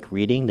if you like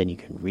reading, then you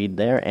can read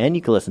there, and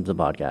you can listen to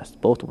the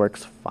podcast. Both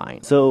works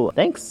fine. So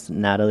thanks,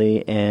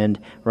 Natalie and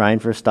Ryan,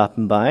 for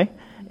stopping by,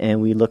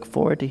 and we look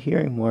forward to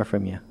hearing more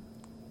from you.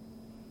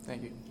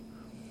 Thank you.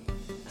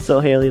 So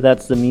Haley,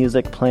 that's the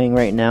music playing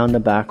right now in the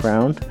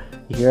background.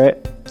 You hear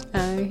it?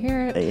 I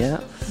hear it. Yeah.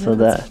 So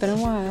it's been a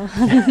while.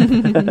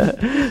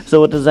 So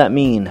what does that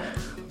mean?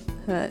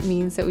 That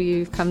means that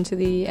we've come to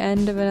the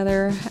end of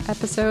another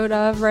episode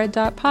of Red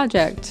Dot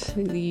Project,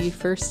 the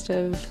first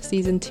of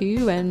season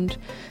 2 and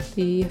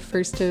the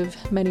first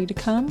of many to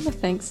come,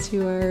 thanks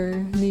to our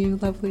new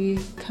lovely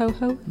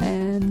co-host.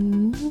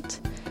 And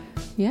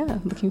yeah,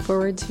 looking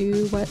forward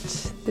to what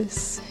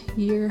this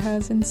year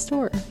has in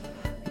store.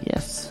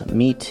 Yes,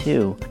 me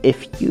too.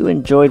 If you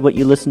enjoyed what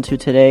you listened to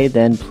today,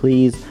 then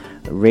please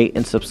rate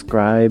and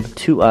subscribe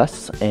to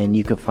us, and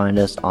you can find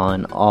us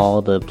on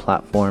all the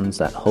platforms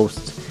that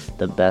host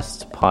the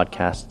best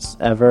podcasts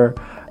ever,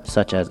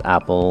 such as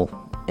Apple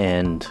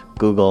and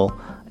Google,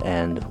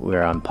 and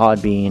we're on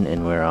Podbean,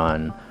 and we're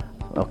on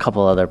a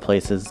couple other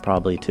places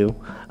probably too.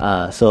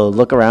 So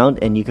look around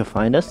and you can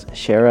find us,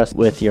 share us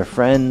with your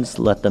friends,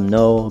 let them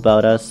know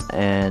about us,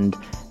 and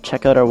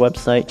check out our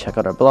website, check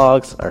out our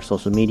blogs, our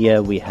social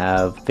media. We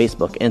have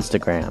Facebook,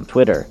 Instagram,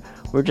 Twitter.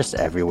 We're just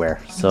everywhere.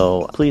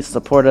 So please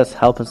support us,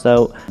 help us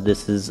out.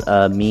 This is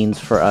a means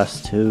for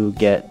us to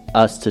get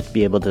us to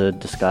be able to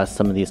discuss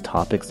some of these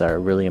topics that are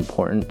really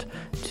important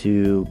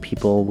to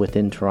people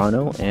within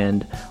Toronto,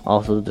 and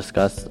also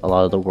discuss a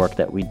lot of the work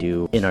that we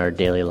do in our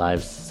daily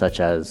lives,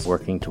 such as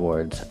working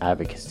towards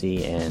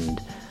advocacy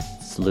and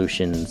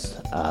solutions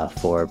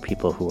for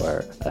people who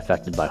are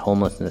affected by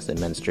homelessness and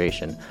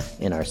menstruation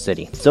in our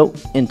city. So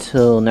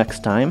until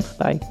next time,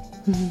 bye.